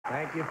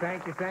Thank you,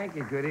 thank you, thank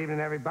you. Good evening,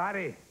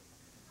 everybody.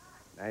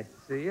 Nice to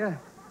see you.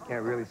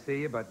 Can't really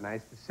see you, but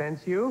nice to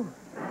sense you.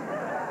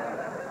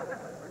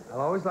 I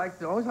always like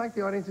the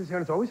audiences here,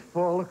 and it's always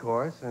full, of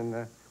course.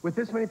 And with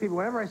this many people,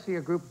 whenever I see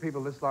a group of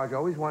people this large, I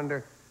always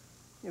wonder,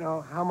 you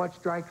know, how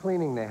much dry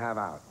cleaning they have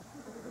out.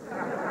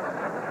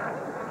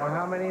 Or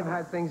how many have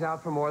had things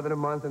out for more than a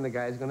month, and the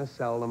guy's going to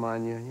sell them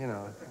on you, you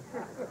know.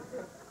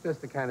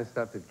 Just the kind of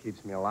stuff that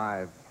keeps me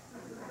alive.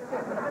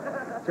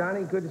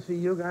 Johnny, good to see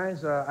you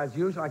guys. As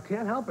usual, I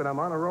can't help it. I'm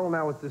on a roll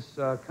now with this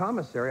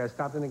commissary. I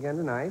stopped in again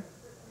tonight.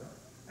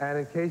 And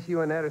in case you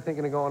and Ed are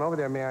thinking of going over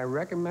there, may I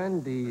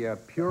recommend the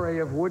puree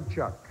of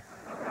woodchuck?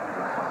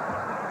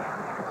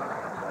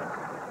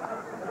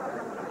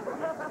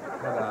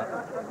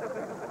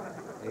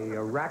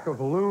 A rack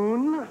of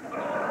loon,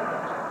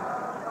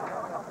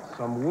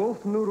 some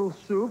wolf noodle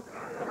soup,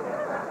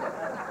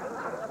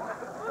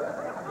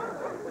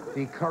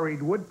 the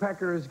curried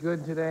woodpecker is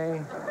good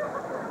today,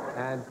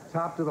 and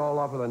topped it all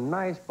off with a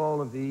nice bowl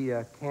of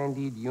the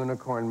candied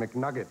unicorn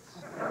McNuggets.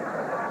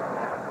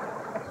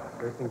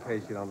 Just in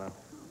case you don't know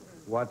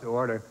what to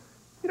order.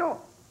 You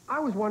know, I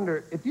always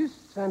wonder, if you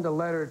send a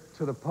letter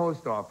to the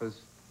post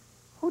office,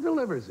 who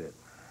delivers it?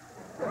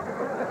 I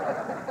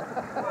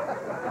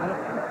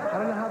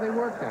don't know how they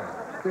work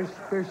that.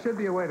 There should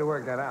be a way to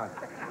work that out.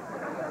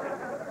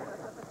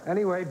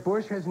 Anyway,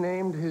 Bush has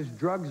named his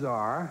drug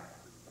czar.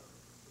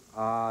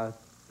 I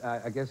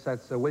guess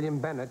that's William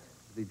Bennett,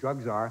 the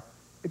drug czar.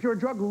 If you're a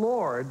drug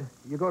lord,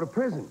 you go to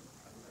prison.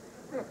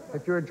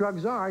 If you're a drug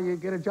czar, you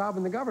get a job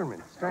in the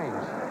government. Strange.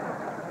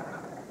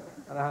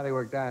 I don't know how they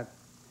work that.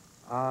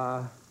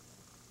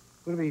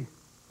 Wouldn't it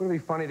be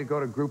funny to go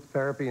to group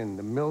therapy and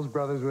the Mills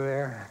brothers were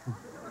there?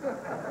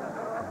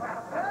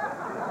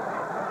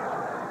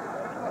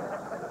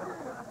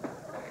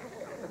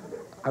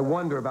 I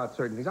wonder about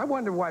certain things. I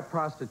wonder why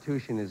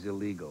prostitution is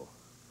illegal.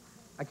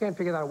 I can't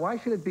figure that out. Why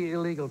should it be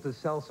illegal to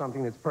sell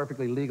something that's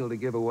perfectly legal to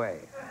give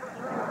away?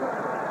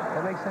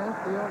 That make sense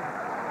to you?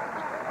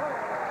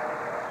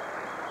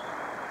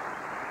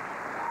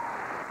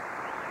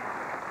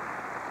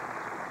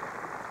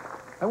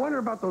 I wonder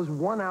about those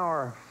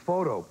one-hour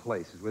photo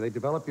places where they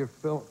develop your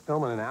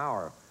film in an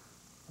hour.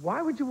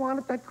 Why would you want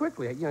it that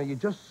quickly? You know, you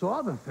just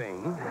saw the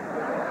thing.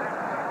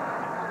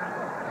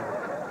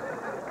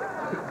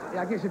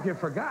 I guess if you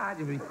forgot,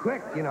 you'd be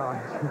quick, you know.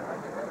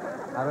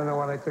 I don't know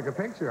what I took a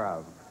picture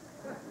of.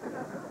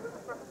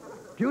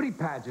 Beauty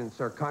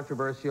pageants are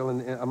controversial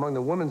among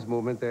the women's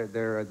movement. They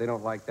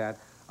don't like that.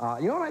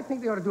 You know what I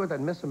think they ought to do with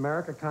that Miss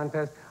America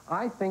contest?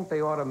 I think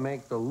they ought to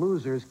make the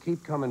losers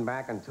keep coming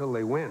back until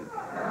they win.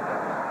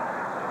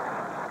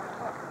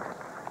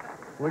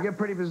 We get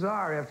pretty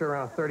bizarre after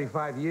around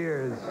 35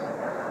 years.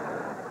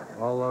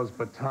 All those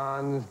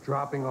batons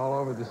dropping all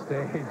over the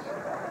stage.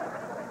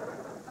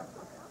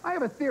 I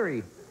have a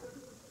theory.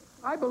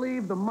 I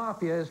believe the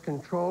mafia is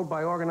controlled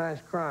by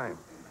organized crime.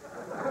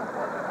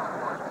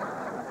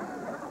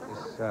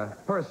 It's a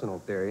personal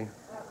theory.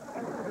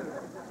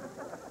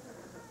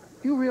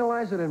 Do you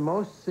realize that in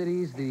most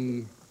cities,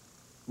 the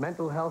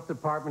mental health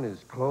department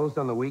is closed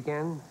on the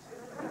weekends?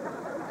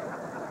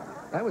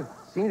 That would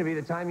seem to be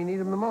the time you need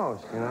them the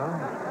most, you know?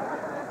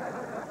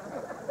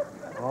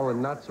 All the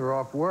nuts are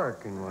off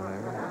work and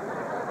whatever.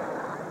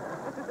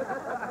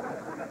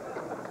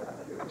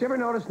 Did you ever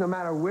notice no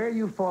matter where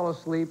you fall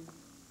asleep,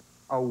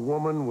 a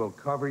woman will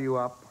cover you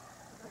up?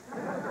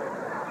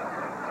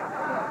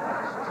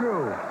 It's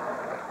true.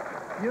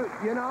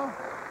 You know,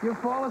 you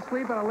fall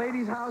asleep at a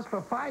lady's house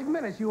for 5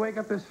 minutes, you wake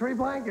up, there's 3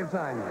 blankets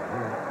on you.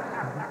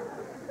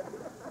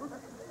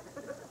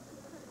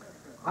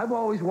 I've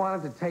always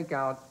wanted to take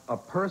out a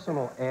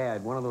personal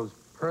ad, one of those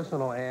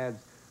personal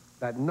ads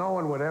that no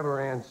one would ever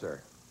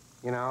answer,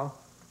 you know?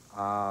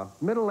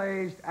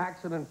 Middle-aged,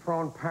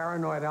 accident-prone,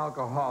 paranoid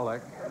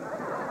alcoholic,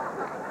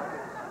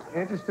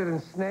 interested in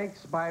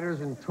snakes,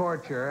 spiders, and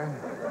torture,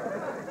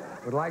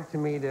 would like to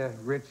meet a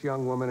rich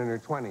young woman in her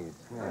 20s.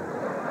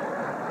 Yeah.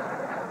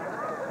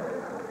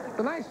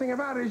 The nice thing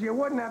about it is you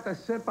wouldn't have to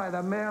sit by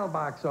the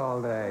mailbox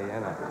all day, you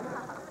know.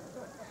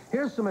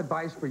 Here's some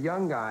advice for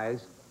young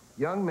guys,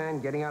 young men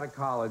getting out of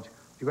college.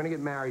 If you're going to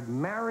get married,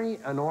 marry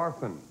an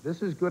orphan.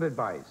 This is good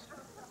advice.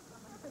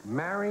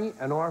 Marry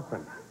an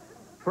orphan.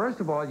 First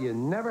of all, you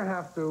never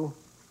have to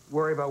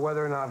worry about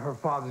whether or not her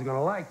father's going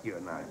to like you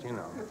or not, you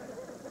know.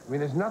 I mean,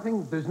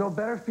 there's no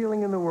better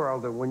feeling in the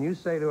world than when you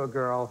say to a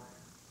girl,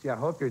 gee, I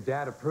hope your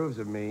dad approves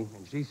of me,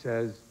 and she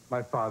says,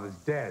 my father's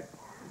dead.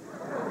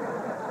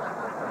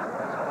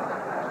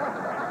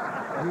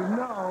 You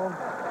know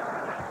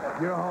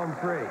you're home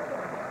free.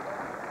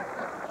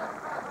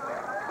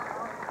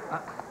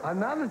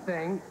 Another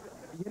thing,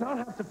 you don't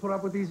have to put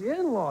up with these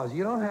in-laws.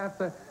 You don't have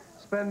to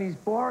spend these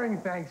boring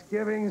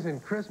Thanksgivings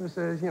and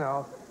Christmases, you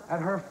know, at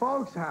her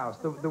folks' house.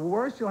 The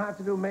worst you'll have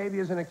to do maybe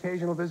is an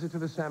occasional visit to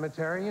the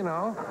cemetery, you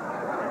know.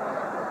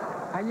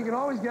 And you can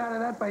always get out of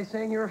that by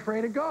saying you're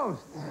afraid of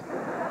ghosts.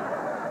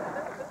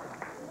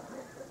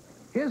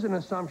 Here's an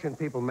assumption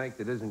people make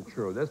that isn't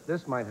true.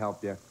 This might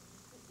help you.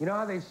 You know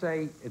how they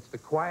say it's the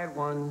quiet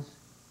ones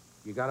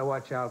you got to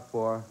watch out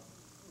for.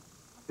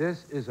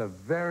 This is a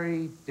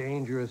very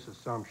dangerous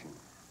assumption.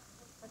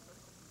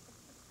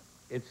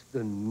 It's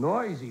the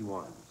noisy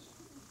ones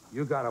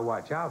you got to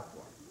watch out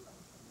for.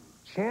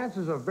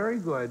 Chances are very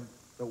good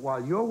that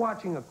while you're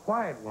watching a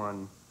quiet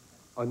one,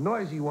 a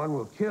noisy one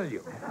will kill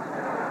you.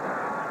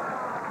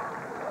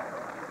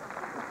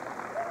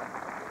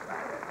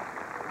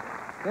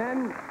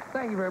 Then,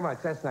 thank you very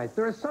much. That's nice.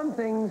 There are some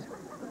things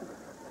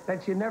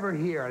that you never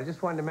hear. I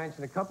just wanted to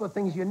mention a couple of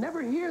things. You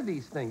never hear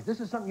these things. This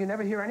is something you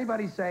never hear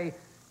anybody say,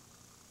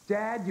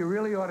 Dad, you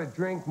really ought to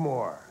drink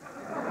more.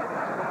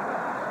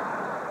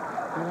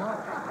 You know?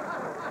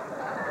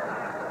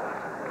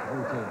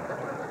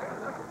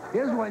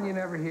 Here's one you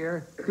never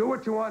hear. Do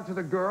what you want to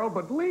the girl,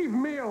 but leave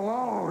me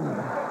alone.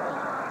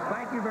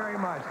 Thank you very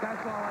much.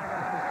 That's all I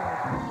got to say.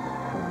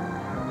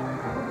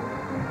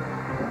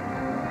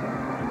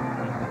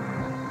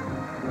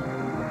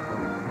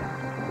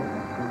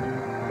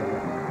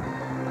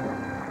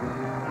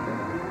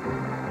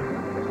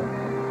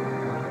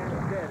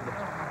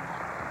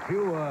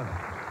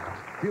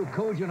 Few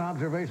cogent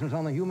observations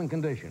on the human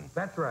condition.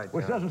 That's right,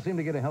 which doesn't seem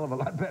to get a hell of a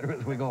lot better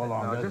as we go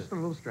along, no, does just a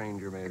little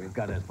stranger, maybe.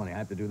 God, that's funny. I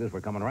have to do this. We're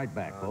coming right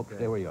back, folks.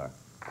 There we are.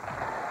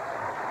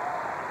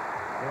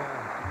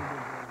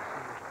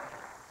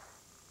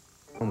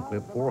 Home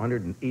clip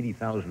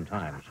 480,000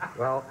 times.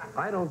 Well,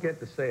 I don't get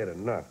to say it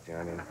enough,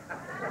 Johnny.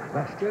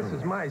 This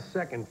is my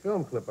second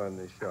film clip on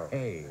this show.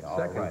 Hey, all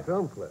second right.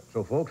 film clip.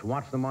 So, folks,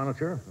 watch the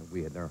monitor.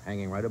 They're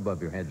hanging right above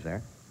your heads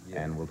there.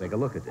 Yeah. And we'll take a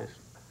look at this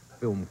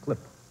film clip.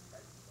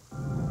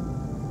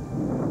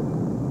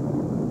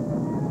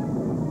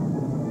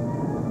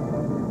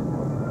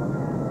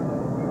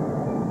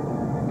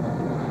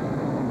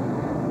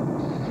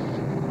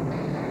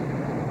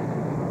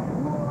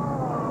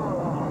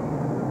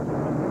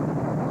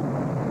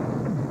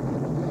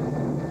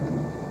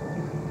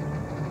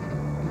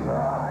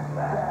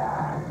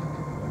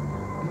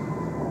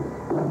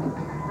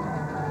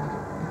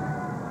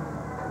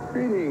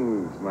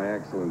 Greetings, my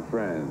excellent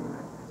friend.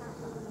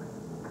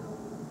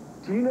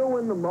 Do you know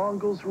when the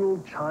Mongols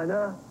ruled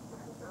China?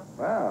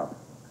 Well,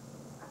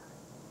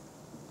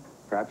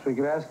 perhaps we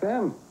could ask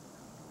them.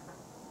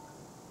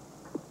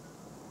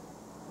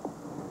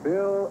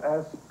 Bill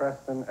S.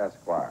 Preston,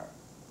 Esquire,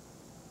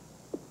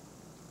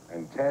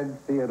 and Ted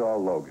Theodore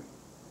Logan.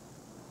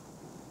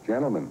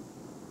 Gentlemen,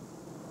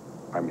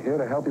 I'm here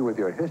to help you with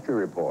your history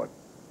report.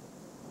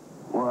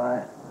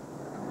 What?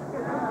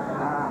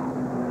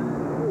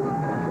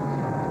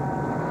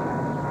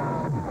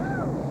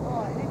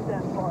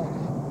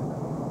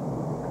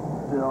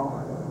 Bill,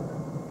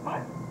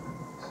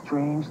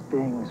 strange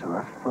things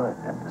are afoot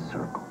at the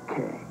Circle K.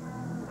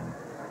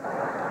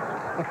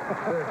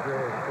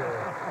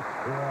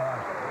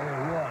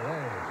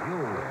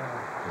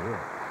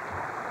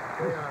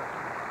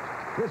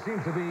 This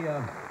seems to be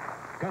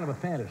kind of a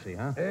fantasy,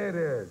 huh? It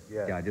is,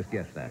 yes. Yeah, I just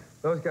guessed that.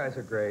 Those guys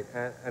are great.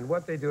 And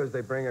what they do is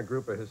they bring a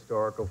group of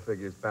historical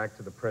figures back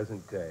to the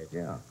present day.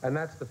 Yeah. And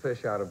that's the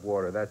fish out of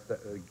water. That's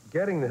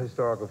getting the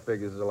historical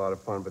figures is a lot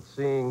of fun, but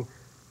seeing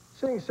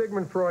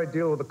Sigmund Freud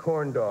deal with a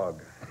corn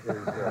dog is...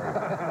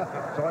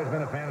 It's always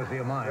been a fantasy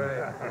of mine.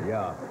 Right.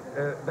 Yeah.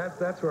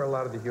 That's where a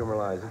lot of the humor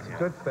lies. It's a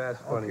good,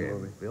 fast, funny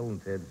movie. Bill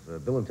and Ted's,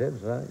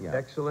 yeah.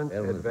 Excellent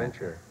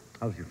adventure.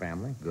 How's your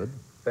family? Good?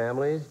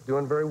 Family's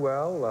doing very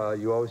well.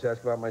 You always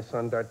ask about my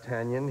son,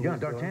 D'Artagnan. Yeah,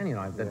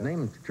 D'Artagnan. That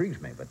name intrigues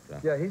me, but...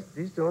 Yeah,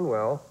 he's doing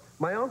well.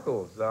 My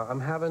uncles, I'm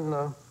having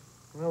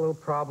little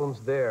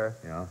problems there.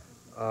 Yeah?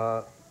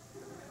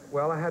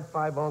 Well, I had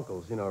 5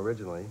 uncles,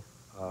 originally.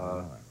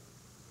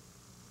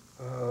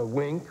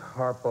 Wink,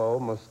 Harpo,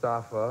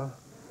 Mustafa,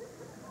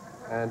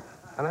 and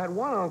I had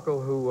one uncle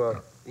who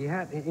he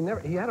had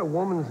a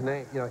woman's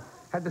name,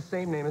 had the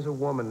same name as a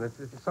woman.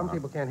 Some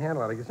people can't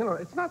handle it. I guess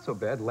it's not so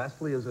bad.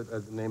 Leslie is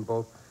a name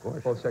both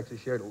sexes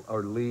shared,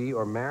 or Lee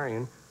or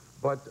Marion,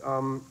 but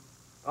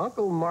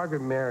Uncle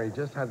Margaret Mary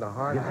just had the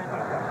hardest.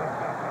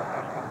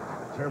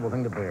 Terrible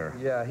thing to bear.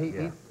 Yeah,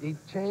 he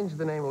changed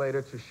the name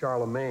later to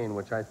Charlemagne,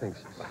 which I think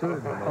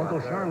suited him. Uncle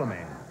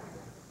Charlemagne.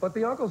 But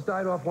the uncles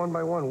died off one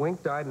by one.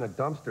 Wink died in a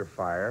dumpster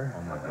fire.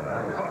 Oh, my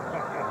God.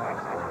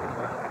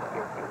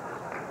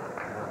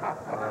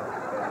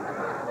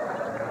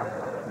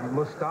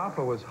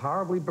 Mustafa was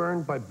horribly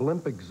burned by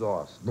blimp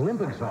exhaust.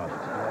 Blimp exhaust?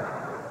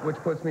 Which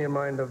puts me in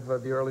mind of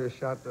the earlier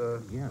shot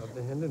of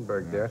the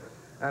Hindenburg there.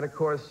 And, of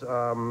course,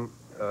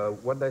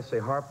 what did I say?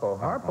 Harpo.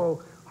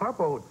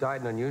 Harpo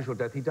died an unusual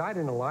death. He died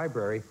in a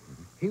library.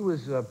 He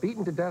was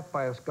beaten to death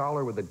by a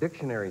scholar with a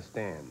dictionary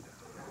stand.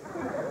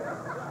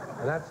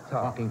 And that's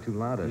tough. Talking too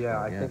loud.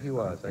 I think he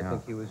was. I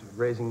think he was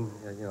raising,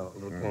 a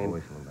little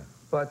pain.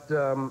 But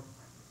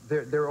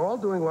they're all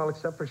doing well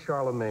except for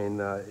Charlemagne.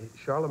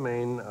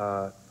 Charlemagne,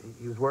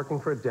 he was working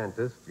for a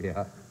dentist.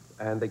 Yeah.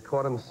 And they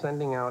caught him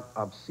sending out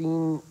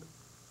obscene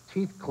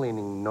teeth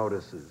cleaning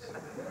notices.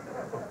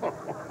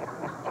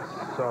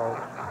 So,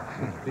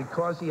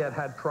 because he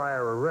had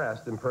prior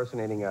arrest,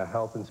 impersonating a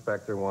health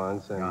inspector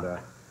once and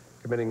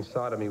committing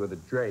sodomy with a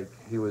drake,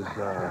 he was...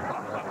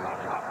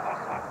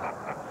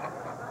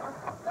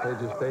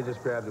 They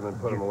just grabbed him and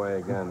put him away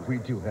again. We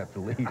do have to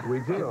leave. We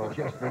do?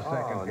 Just for a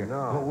second Oh, here.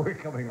 no. But we're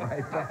coming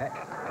right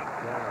back.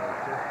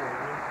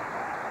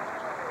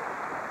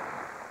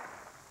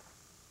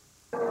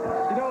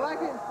 You don't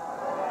like it?